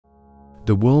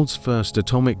The world's first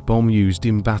atomic bomb used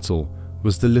in battle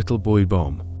was the Little Boy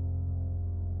bomb.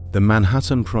 The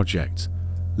Manhattan Project,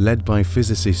 led by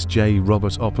physicist J.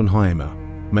 Robert Oppenheimer,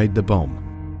 made the bomb.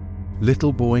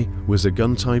 Little Boy was a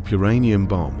gun-type uranium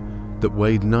bomb that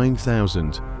weighed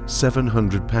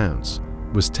 9,700 pounds,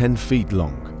 was 10 feet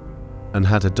long, and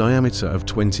had a diameter of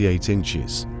 28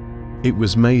 inches. It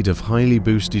was made of highly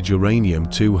boosted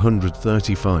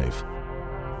uranium-235.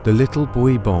 The Little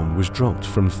Boy bomb was dropped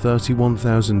from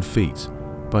 31,000 feet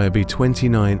by a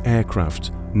B-29 aircraft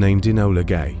named Enola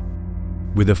Gay.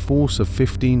 With a force of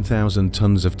 15,000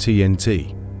 tons of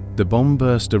TNT, the bomb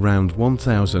burst around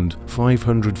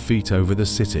 1,500 feet over the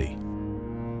city.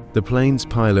 The plane's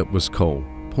pilot was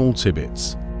Paul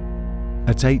Tibbets.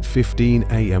 At 8:15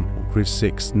 a.m. August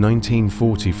 6,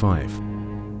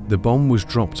 1945, the bomb was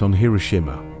dropped on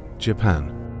Hiroshima,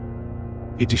 Japan.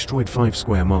 It destroyed 5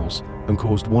 square miles and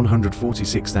caused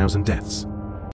 146,000 deaths.